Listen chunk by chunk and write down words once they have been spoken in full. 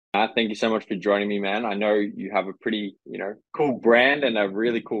Thank you so much for joining me, man. I know you have a pretty, cool brand and a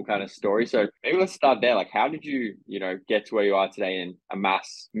really cool kind of story. So maybe let's start there. Like, how did you, get to where you are today and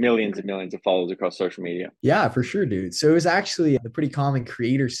amass millions and millions of followers across social media? Yeah, for sure, dude. So it was actually a pretty common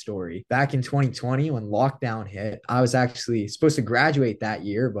creator story back in 2020 when lockdown hit. I was actually supposed to graduate that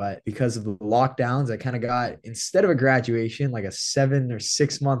year, but because of the lockdowns, I kind of got, instead of a graduation, like a 7 or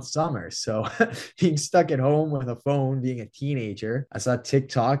 6 month summer. So being stuck at home with a phone, being a teenager, I saw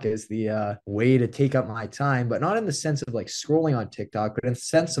TikTok as the way to take up my time, but not in the sense of like scrolling on TikTok, but in the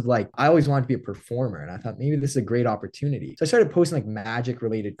sense of like, I always wanted to be a performer. And I thought maybe this is a great opportunity. So I started posting like magic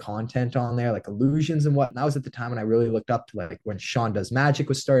related content on there, like illusions and what. And that was at the time when I really looked up to like when Sean Does Magic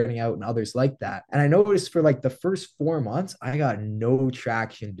was starting out and others like that. And I noticed for like the first 4 months, I got no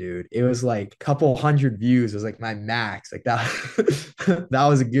traction, dude. It was like a couple hundred views was like my max. Like that, that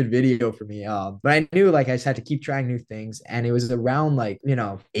was a good video for me. But I knew like I just had to keep trying new things. And it was around like,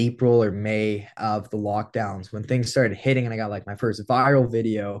 April or May of the lockdowns when things started hitting and I got like my first viral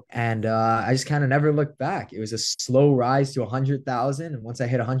video. And I just kind of never looked back. It was a slow rise to 100,000. And once I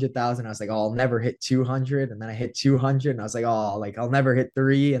hit 100,000, I was like, oh, I'll never hit 200. And then I hit 200 and I was like, oh, like I'll never hit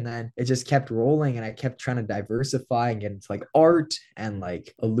three. And then it just kept rolling and I kept trying to diversify and get into like art and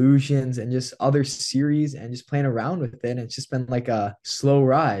like illusions and just other series and just playing around with it. And it's just been like a slow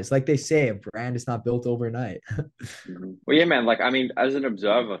rise. Like they say, a brand is not built overnight. Mhm. Well, yeah, man. Like, I mean, as an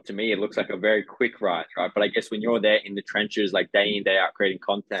observer, to me, it looks like a very quick ride, right? But I guess when you're there in the trenches, like day in, day out, creating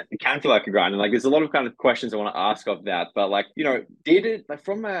content, it can feel like a grind. And like, there's a lot of kind of questions I want to ask of that. But like, did it like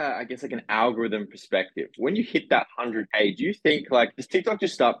from I guess like an algorithm perspective, when you hit that 100K, do you think like does TikTok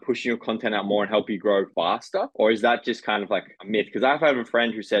just start pushing your content out more and help you grow faster, or is that just kind of like a myth? Because I've had a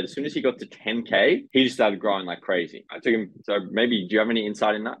friend who said as soon as he got to 10K, he just started growing like crazy. I took him. So maybe do you have any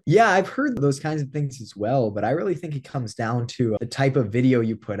insight in that? Yeah, I've heard those kinds of things as well, but I really think it comes down to the type of video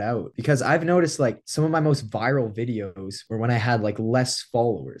you put out because I've noticed like some of my most viral videos were when I had like less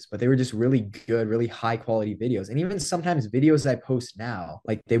followers, but they were just really good, really high quality videos. And even sometimes videos I post now,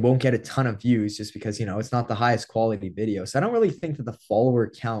 like they won't get a ton of views just because, it's not the highest quality video. So I don't really think that the follower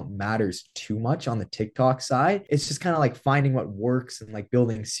count matters too much on the TikTok side. It's just kind of like finding what works and like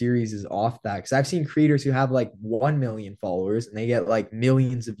building series is off that. Cause I've seen creators who have like 1 million followers and they get like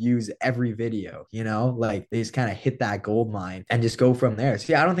millions of views every video, like they just kind of hit that gold mine and just go from there.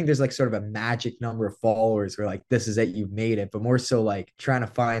 So yeah, I don't think there's like sort of a magic number of followers where like this is it, you've made it, but more so like trying to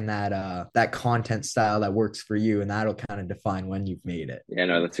find that content style that works for you, and that'll kind of define when you've made it. Yeah,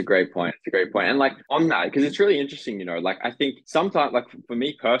 no, that's a great point. It's a great point. And like on that, because it's really interesting, like I think sometimes, like for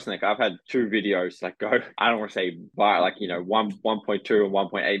me personally, like I've had two videos like go, I don't want to say by like, 1.2 and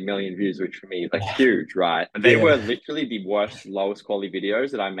 1.8 million views, which for me is like huge, right? But they were Yeah. literally the worst, lowest quality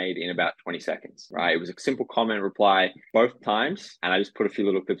videos that I made in about 20 seconds, right? It was a simple comment reply both times, and I just put a few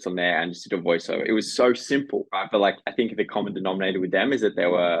little clips on there and just did a voiceover. It was so simple, right? But like I think the common denominator with them is that they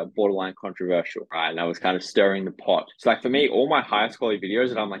were borderline controversial, right? And I was kind of stirring the pot. So like for me, all my highest quality videos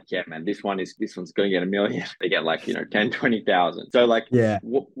that I'm like, yeah, man, this one's going to get a million. They get like, 10, 20,000. So like, Yeah.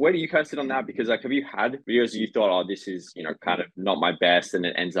 where do you guys sit on that? Because like, have you had videos that you thought, oh, this is, kind of not my best and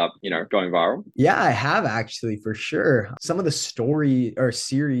it ends up, going viral? Yeah, I have actually for sure. Some of the story or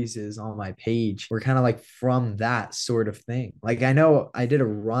series is on my page were kind of like from that sort of thing. Like I know I did a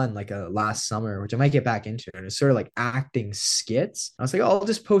run like a last summer, which I might get back into, and it's sort of like acting skits. I was like, oh, I'll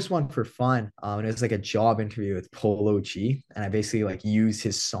just post one for fun. And it was like a job interview with Polo G, and I basically like used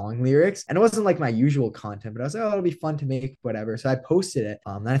his song lyrics, and it wasn't like my usual content, but I was like, oh, it'll be fun to make whatever. So I posted it.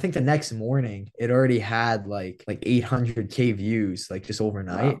 And I think the next morning it already had like 800K views, like just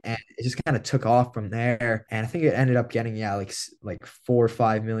overnight, Wow. and it just kind of took off from there. And I think it ended up getting like 4 or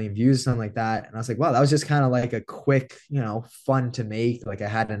 5 million views, something like that. And I was like, wow, that was just kind of like a quick, fun to make. Like I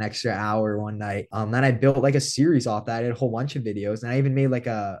had an extra hour one night. Then I built like a series off that. I did a whole bunch of videos, and I even made like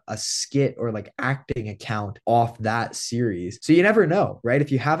a skit or like acting account off that series. So you never know, right?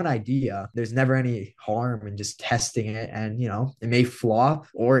 If you have an idea, there's never any harm in just testing it, and it may flop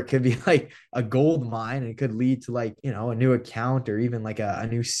or it could be like a gold mine, and it could lead to like a new account or even like a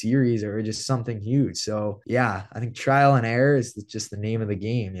new series or just something huge. So yeah, I think trial and error is just the name of the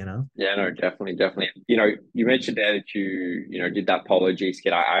game. Yeah, no, definitely, definitely. You mentioned there that you did that Polo G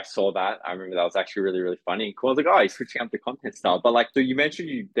skit. I saw that. I remember that was actually really, really funny. And cool. I was like, oh, he's switching up the content style. But like, so you mentioned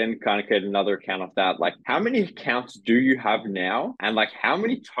you then kind of created another account of that. Like, how many accounts do you have now? And like, how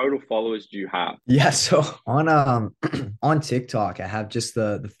many total followers do you have? Yeah, so on on TikTok, I have just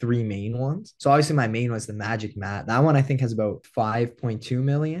the three main ones. So obviously my main was the Magic Mat. That one I think has about 5.2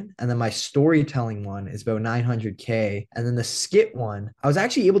 million. And then my storytelling one is about 900K. And then the skit one, I was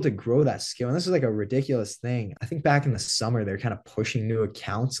actually able to grow that skill. And this is like a ridiculous thing. I think back in the summer, they're kind of pushing new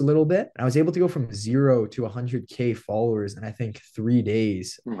accounts a little bit. And I was able to go from 0 to 100K followers in I think 3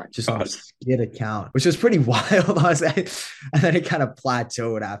 days Oh my just on a God. skit account, which was pretty wild. Honestly. And then it kind of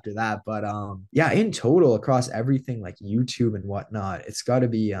plateaued after that. But yeah, in total across everything like YouTube and whatnot, it's got to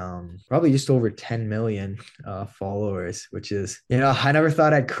be probably just over 10 million followers, which is, I never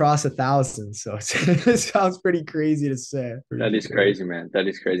thought I'd cross 1,000. So it sounds pretty crazy to say for That is sure. crazy, man. That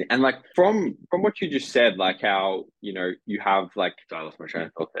is crazy. And like from what you just said, like how you have like sorry, I lost my train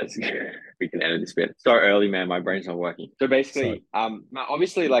of thought there. We can edit this bit. So early, man. My brain's not working. So So basically,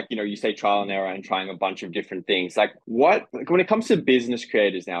 obviously, like you say trial and error and trying a bunch of different things. Like what like when it comes to business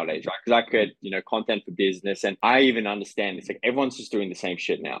creators nowadays, right? Because I create content for business, and I even understand it's like everyone's just doing the same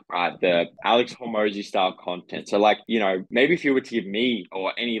shit now, right? The Alex Hormozy style content. So like maybe if you were to give me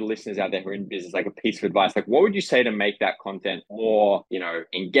or any listeners out there who are in business like a piece of advice, like what would you say to make that content more,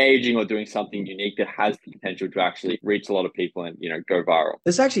 engaging or doing something unique that has the potential to actually reach a lot of people and, go viral?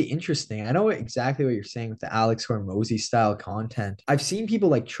 this is actually interesting. I know exactly what you're saying with the Alex Hormozy style content. I've seen people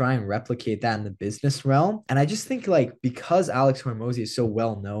like try and replicate that in the business realm. And I just think like because Alex Hormozy is so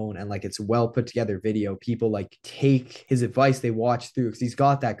well known and like it's a well put together video, people like take his advice, they watch through because he's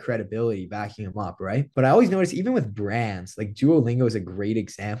got that credibility backing him up, right? But I always notice even with brands, like Duolingo is a great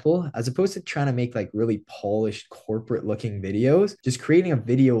example, as opposed to trying to make like really polished corporate looking videos, just creating a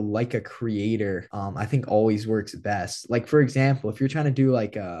video like a creator, I think always works best. Like for example, if you're trying to do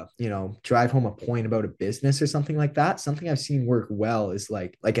like drive home a point about a business or something like that, something I've seen work well is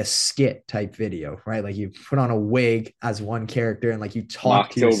like a skit type video, right? Like you put on a wig as one character and like you talk Mark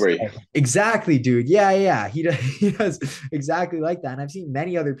to Tilbury. yourself. Exactly, dude. Yeah. He does exactly like that. And I've seen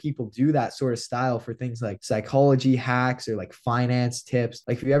many other people do that sort of style for things like psychology hacks or like finance tips.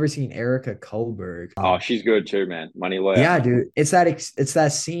 Like, have you ever seen Erica Kullberg? Oh, she's good too, man. Money lawyer. Yeah, dude. It's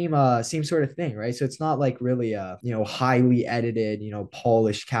that same sort of thing, right? So it's not like really highly edited,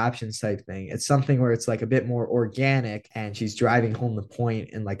 polished captions type thing. It's something where it's like a bit more organic and she's driving home the point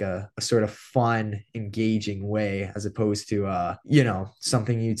in like a sort of fun, engaging way as opposed to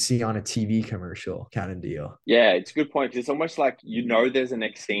something you'd see on a TV commercial kind of deal. Yeah, it's a good point because it's almost like there's a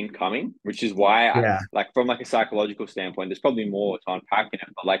next scene coming, which is why Yeah. like from like a psychological standpoint, there's probably more to unpack in it.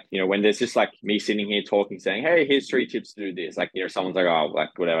 But like when there's just like me sitting here talking, saying, "Hey, here's 3 tips to do this," like someone's like, "Oh, like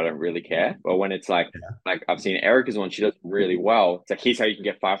whatever, I don't really care." But when it's like I've seen Erica's one, she does really well. It's like here's how you can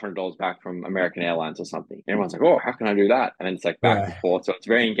get $500 back from American Airlines or something. And everyone's like, "Oh, how can I do that?" And then it's like back and Right. forth, so it's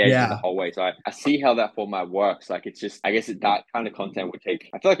very engaging the Yeah. whole way. So I see how that format works. Like it's just I guess that kind of content would take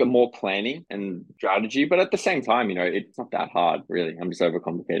I feel like a more planning and strategy, but at the same time, it's not that hard, really. I'm just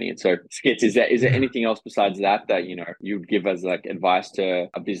overcomplicating it. So skits, is there Yeah. anything else besides that you'd give as like advice to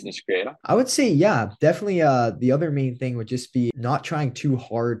a business creator? I would say, yeah, definitely. The other main thing would just be not trying too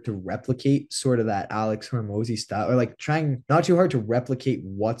hard to replicate sort of that Alex Hormozy style, or like trying not too hard to replicate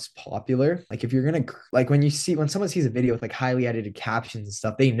what's popular. Like if you're gonna like when someone sees a video with like highly edited captions and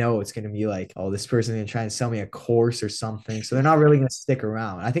stuff, they know it's gonna be like, oh, this person's gonna try and sell me a course or something. So they're not really gonna stick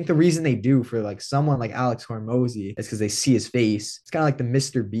around. I think the reason they do for like someone like Alex Hormozy is because they see his face. It's kind of like the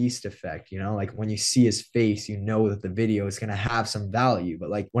Mr. Beast effect, like when you see his face, you know that the video is gonna have some value. But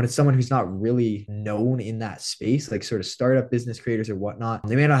like when it's someone who's not really known in that space, like sort of startup business creators or whatnot,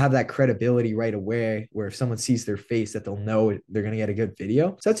 they may not have that credibility right away where if someone sees their face that they'll know they're going to get a good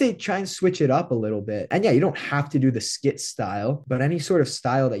video. So I'd say try and switch it up a little bit. And yeah, you don't have to do the skit style, but any sort of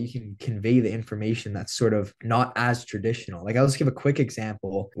style that you can convey the information that's sort of not as traditional. Like I'll just give a quick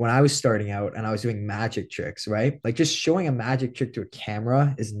example. When I was starting out and I was doing magic tricks, right? Like just showing a magic trick to a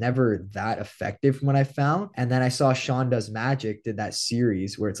camera is never that effective from what I found. And then I saw Sean Does Magic did that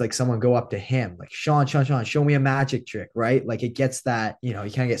series where it's like someone go up to him, like Sean, show me a magic trick, right? Like it gets that, you kind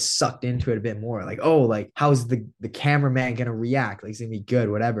of get sucked into it a bit more. Like, oh, like how's the cameraman gonna react? Like he's gonna be good,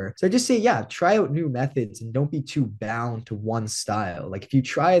 whatever. So I just say, yeah, try out new methods and don't be too bound to one style. Like if you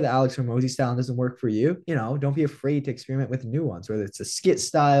try the Alex Hormozy style and doesn't work for you, don't be afraid to experiment with new ones, whether it's a skit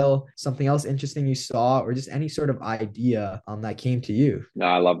style, something else interesting you saw, or just any sort of idea that came to you. No,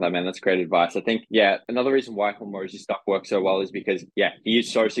 I love that, man. That's great advice. I think, yeah, another reason why Hormozy stuff works so well is because, yeah, he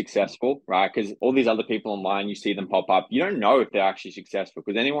is so successful, right? Because all these other people online, you see them pop up. You don't know if they're actually successful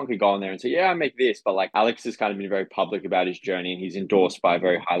because anyone could go on there and say, yeah, I make this. But like Alex has kind of been very public about his journey and he's endorsed by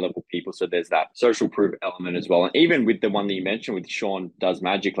very high level people. So there's that social proof element as well. And even with the one that you mentioned with Sean Does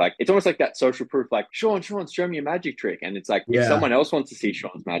Magic, like it's almost like that social proof, like Sean, show me a magic trick. And it's like, if Yeah. someone else wants to see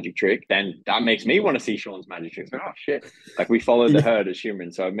Sean's magic trick, then that makes me want to see Sean's magic trick. So, oh shit. Like we follow the Yeah. herd as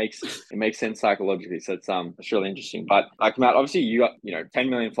humans. So it makes sense psychologically. So it's really interesting. But like Matt, obviously you got, 10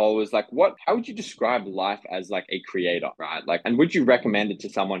 million followers. Like how would you describe life as like a creator, right? Like, and would you recommend it to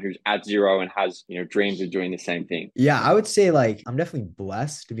someone who's at zero and has, dreams of doing the same thing? Yeah, I would say like I'm definitely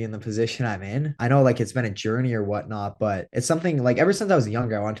blessed to be in the position I'm in. I know like it's been a journey or whatnot, but it's something like ever since I was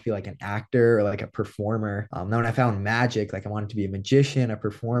younger, I wanted to be like an actor or like a performer. Then when I found magic, like I wanted to be a magician, a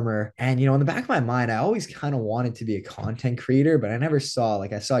performer. And in the back of my mind, I always kind of wanted to be a content creator, but I never saw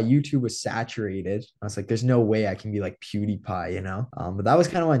like I saw YouTube was saturated. I was like, there's no way I can be like PewDiePie. But that was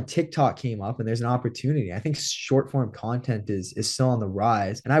kind of when TikTok came up and there's an opportunity. I think short form content is still on the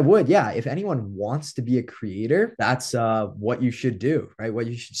rise. And I would, yeah, if anyone wants to be a creator, that's what you should do, right? What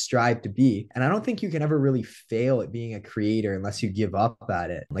you should strive to be. And I don't think you can ever really fail at being a creator unless you give up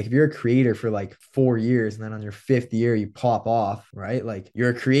at it. Like if you're a creator for like 4 years and then on your fifth year you pop off, right? Like you're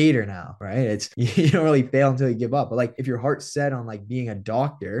a creator now, right? It's you don't really fail until you give up. But like if your heart's set on like being a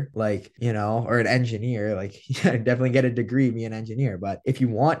doctor, like or an engineer, like yeah, definitely get a degree, be an engineer. But if you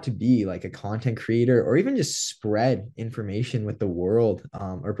want to be like a content creator or even just spread information with the world,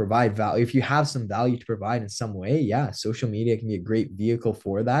 or provide value, if you have some value to provide in some way, yeah, social media can be a great vehicle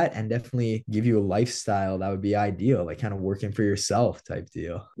for that and definitely give you a lifestyle that would be ideal, like kind of working for yourself type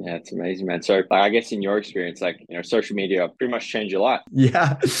deal. Yeah, it's amazing, man. So like, I guess in your experience, like, social media pretty much changed your life.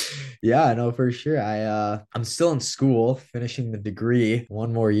 Yeah. Yeah, no, for sure. I'm still in school, finishing the degree,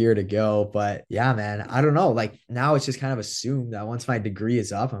 one more year to go. But yeah, man, I don't know. Like now it's just kind of assumed that once my degree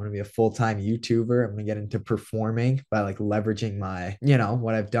is up, I'm gonna be a full-time YouTuber. I'm gonna get into performing by like leveraging my,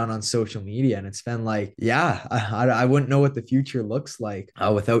 what I've done on social media. And it's been like, yeah, I wouldn't know what the future looks like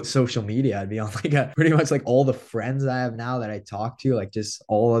without social media. I'd be on like pretty much like all the friends I have now that I talk to, like just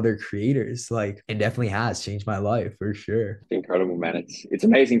all other creators. Like it definitely has changed my life for sure. It's incredible, man. It's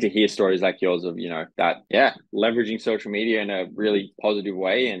amazing to hear stories like yours of, that, yeah, leveraging social media in a really positive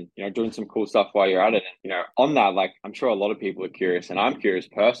way and, doing some cool stuff while you're at it. And, on that, like, I'm sure a lot of people are curious and I'm curious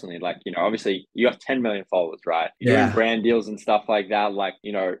personally, like, obviously you have 10 million followers, right? You're doing Yeah. brand deals and stuff like that. Like,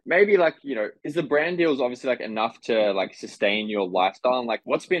 maybe like, is the brand deals obviously like enough to like sustain your lifestyle? And like,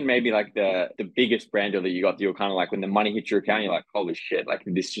 what's been maybe like the biggest brand deal that you got that you're kind of like, when the money hits your account, you're like, holy shit, like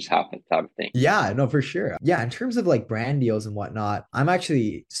this just happened type of thing? Yeah, no, for sure. Yeah, in terms of like brand deals and whatnot, I'm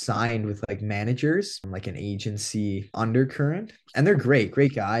actually signed with like managers, like an agency undercurrent, and they're great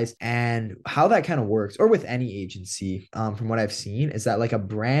guys. And how that kind of works, or with any agency, from what I've seen, is that like a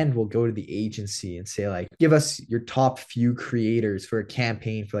brand will go to the agency and say, like, give us your top few creators for a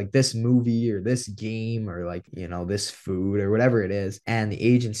campaign for like this movie or this game or like, this food or whatever it is. And the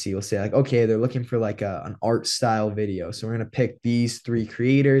agency will say, like, okay, they're looking for like an art style video. So we're going to pick these three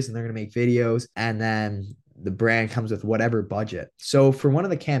creators and they're going to make videos. And then the brand comes with whatever budget. So for one of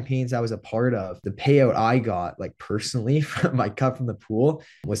the campaigns I was a part of, the payout I got like personally from my cut from the pool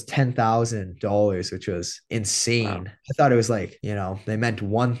was $10,000, which was Wow. insane. I thought it was like, they meant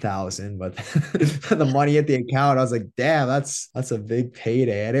 1,000, but the money at the account, I was like, damn, that's a big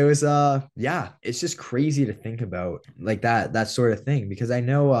payday. And it was yeah, it's just crazy to think about like that sort of thing because I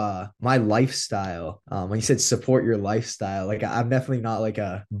know my lifestyle, when you said support your lifestyle, like I'm definitely not like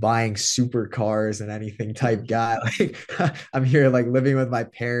a buying supercars and anything type guy. Like I'm here like living with my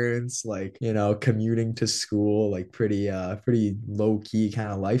parents, like, commuting to school, like pretty low key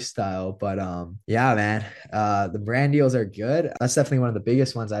kind of lifestyle. But yeah, man, the brand deals are good. That's definitely one of the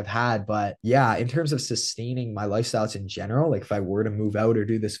biggest ones I've had. But yeah, in terms of sustaining my lifestyles in general, like if I were to move out or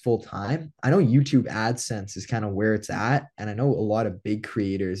do this full time, I know YouTube AdSense is kind of where it's at. And I know a lot of big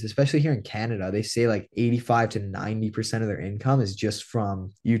creators, especially here in Canada, they say like 85 to 90% of their income is just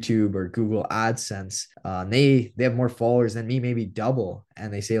from YouTube or Google AdSense. They have more followers than me, maybe double.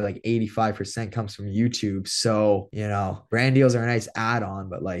 And they say like 85% comes from YouTube. So, brand deals are a nice add-on,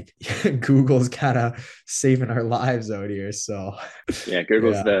 but like Google's kind of saving our lives out here. So Yeah,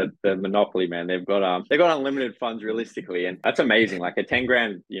 Google's yeah. the monopoly, man. They've got unlimited funds realistically, and that's amazing. Like a 10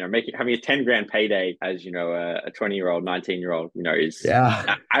 grand, having a 10 grand payday as a 20-year-old, 19-year-old, is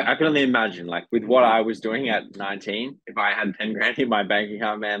Yeah. I can only imagine like with what I was doing at 19, if I had 10 grand in my bank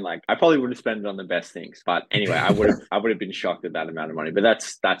account, man, like I probably would have spent it on the best things. But anyway, I would have been shocked at that amount of money. But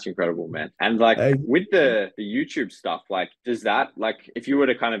that's incredible, man. And like I, with the YouTube stuff, like does that like if you were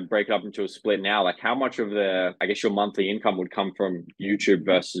to kind of break it up into a split now, like how much of the I guess your monthly income would come from YouTube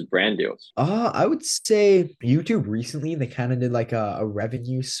versus brand deals? I would say YouTube recently they kind of did like a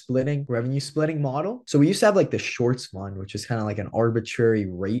revenue splitting model. So we used to have like the shorts fund, which is kind of like an arbitrary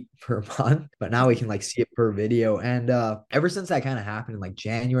rate per month, but now we can like see it per video. And ever since that kind of happened in like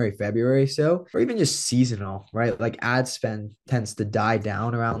January, February, so or even just seasonal, right? Like ad spend tends to die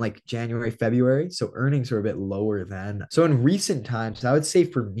down around like January, February. So earnings are a bit lower then. So in recent times, I would say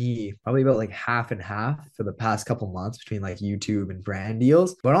for me, probably about like half and half for the past couple months between like YouTube and brand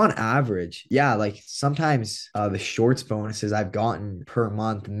deals. But on average, yeah, like sometimes the shorts bonuses I've gotten per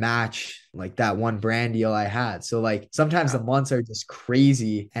month match like that one brand deal I had. So like sometimes the months are just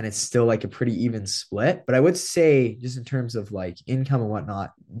crazy and it's still like a pretty even split. But I would say just in terms of like income and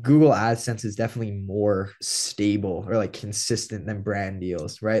whatnot, Google AdSense is definitely more stable or like consistent than brand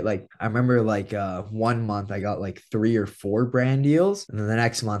deals, right? Like I remember like one month I got like 3 or 4 brand deals and then the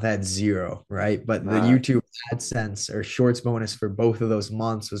next month I had zero, right? But the Uh, YouTube AdSense or shorts bonus for both of those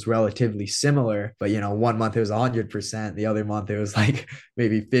months was relatively similar. But one month it was 100%, the other month it was like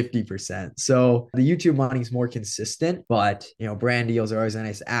maybe 50%. So the YouTube money is more consistent, but brand deals are always a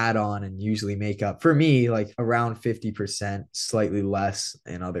nice add-on and usually make up for me like around 50%, slightly less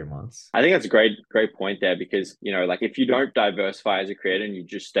in other months. I think that's a great point there because, like if you don't diversify as a creator and you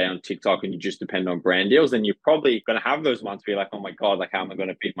just stay on TikTok and you just depend on brand deals, then you're probably going to have those months where you're like, oh my God, like how am I going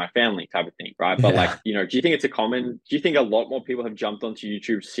to feed my family type of thing, right? But like, Yeah. do you think do you think a lot more people have jumped onto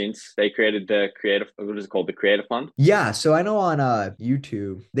YouTube since they created what is it called? The Creator Fund? Yeah, so I know on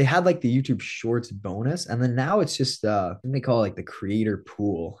YouTube they had like the YouTube Shorts bonus, and then now it's just I think they call it like the creator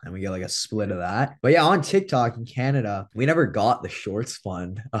pool, and we get like a split of that. But yeah, on TikTok in Canada, we never got the Shorts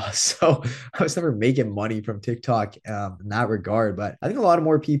fund, so I was never making money from TikTok in that regard. But I think a lot of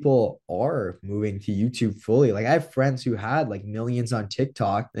more people are moving to YouTube fully. Like I have friends who had like millions on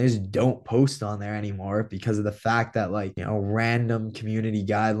TikTok, they just don't post on there anymore because of the fact that like random community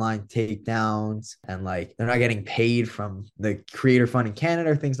guideline takedowns and like they're not getting paid from the creator fund in Canada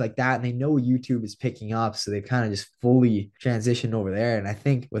or things like that. And they know YouTube is picking up. So they've kind of just fully transitioned over there. And I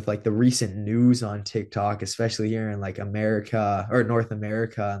think with like the recent news on TikTok, especially here in like America or North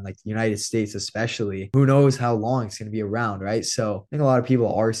America and like the United States, especially, who knows how long it's going to be around, right? So I think a lot of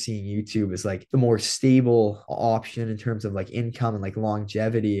people are seeing YouTube as like the more stable option in terms of like income and like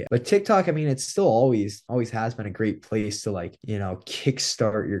longevity. But TikTok, I mean, it's still always has been a great place to like,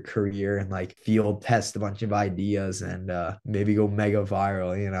 kickstart your career and like field test a bunch of ideas and maybe go mega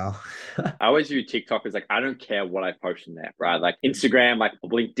viral. I always view TikTok as like I don't care what I post in there, right? Like Instagram, like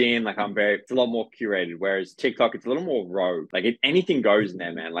LinkedIn, like it's a lot more curated. Whereas TikTok, it's a little more rogue. Like anything goes in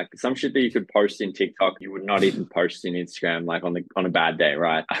there, man. Like some shit that you could post in TikTok, you would not even post in Instagram, like on a bad day,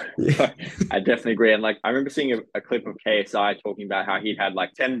 right? So I definitely agree. And like I remember seeing a clip of KSI talking about how he'd had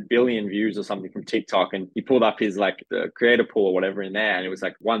like 10 billion views or something from TikTok, and he pulled up his like the creator pool or whatever in there, and it was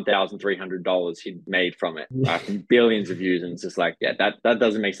like $1,300 he'd made from it, right? From billions of views. And it's just like, yeah, that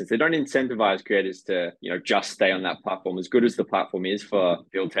doesn't make sense. They don't incentivize creators to, just stay on that platform. As good as the platform is for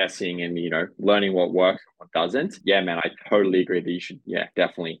field testing and, learning what works and what doesn't. Yeah, man, I totally agree that you should, yeah,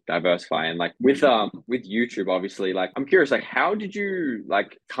 definitely diversify. And like with YouTube, obviously, like I'm curious, like how did you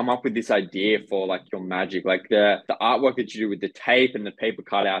like come up with this idea for like your magic? Like the artwork that you do with the tape and the paper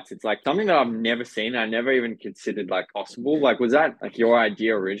cutouts, it's like something that I've never seen. I never even considered like possible. Like was that like your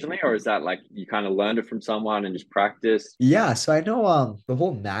idea originally, or is that like you kind of learned it from someone and just practiced? Yeah, so I know the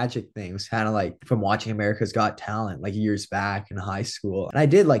whole magic thing was kind of like from watching America's Got Talent like years back in high school. And I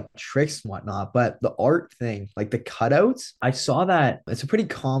did like tricks and whatnot, but the art thing, like the cutouts, I saw that it's a pretty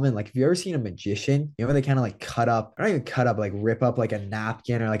common, like if you ever seen a magician, they kind of like cut up, not even cut up, like rip up like a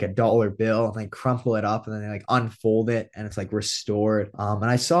napkin or like a dollar bill and like crumple it up and then they like unfold it and it's like restored. And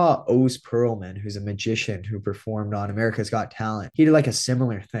I saw Oz Perlman, who's a magician who performed on America's Got Talent. He did like a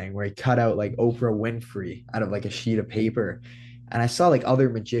similar thing where he cut out like Oprah Winfrey out of like a sheet of paper. And I saw like other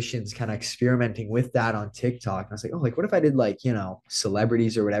magicians kind of experimenting with that on TikTok. And I was like, oh, like what if I did like,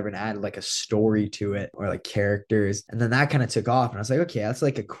 celebrities or whatever and added like a story to it or like characters. And then that kind of took off. And I was like, okay, that's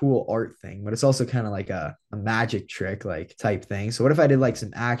like a cool art thing, but it's also kind of like a magic trick like type thing. So what if I did like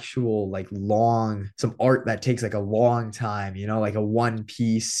some actual like some art that takes like a long time, like a one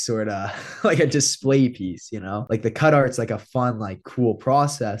piece sort of like a display piece, like the cut art's like a fun, like cool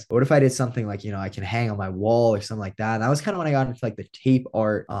process. But what if I did something like, I can hang on my wall or something like that? And that was kind of when I got into into like the tape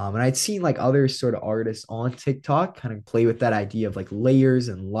art. And I'd seen like other sort of artists on TikTok kind of play with that idea of like layers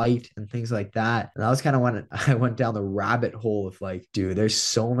and light and things like that. And that was kind of when I went down the rabbit hole of like, dude, there's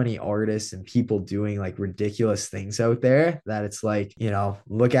so many artists and people doing like ridiculous things out there that it's like,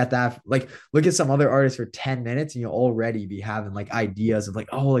 look at that, like look at some other artists for 10 minutes and you'll already be having like ideas of like,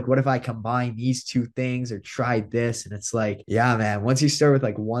 oh, like what if I combine these two things or try this? And it's like, yeah, man, once you start with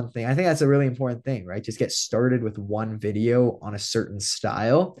like one thing, I think that's a really important thing, right? Just get started with one video on a certain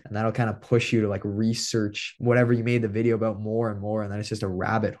style, and that'll kind of push you to like research whatever you made the video about more and more. And then it's just a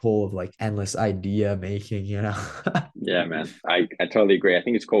rabbit hole of like endless idea making. Yeah, man. I totally agree. I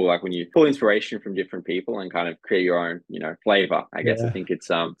think it's cool, like when you pull inspiration from different people and kind of create your own, flavor. I guess I Yeah. think it's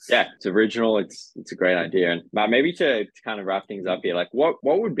it's original. It's a great idea. And Matt, maybe to kind of wrap things up here, like what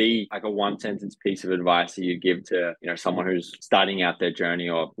would be like a one sentence piece of advice that you'd give to, someone who's starting out their journey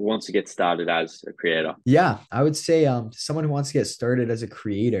or wants to get started as a creator? Yeah, I would say someone who wants to get started as a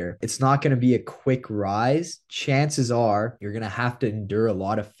creator, it's not going to be a quick rise. Chances are you're going to have to endure a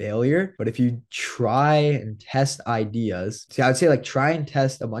lot of failure, but if you try and test ideas, see, I would say like try and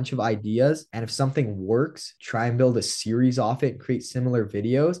test a bunch of ideas, and if something works, try and build a series off it and create similar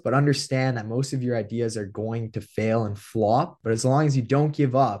videos, but understand that most of your ideas are going to fail and flop, but as long as you don't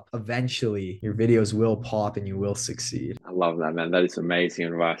give up, eventually your videos will pop and you will succeed. I love that, man. That is amazing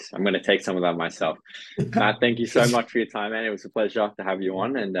advice. I'm going to take some of that myself. Matt, thank you so much for your time, man. It was a pleasure to have you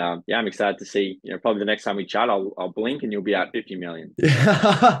on. And I'm excited to see, probably the next time we chat, I'll blink and you'll be at 50 million.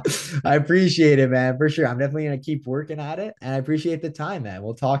 Yeah, I appreciate it, man, for sure. I'm definitely going to keep working at it, and I appreciate the time, man.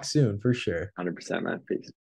 We'll talk soon for sure. 100%, man. Peace.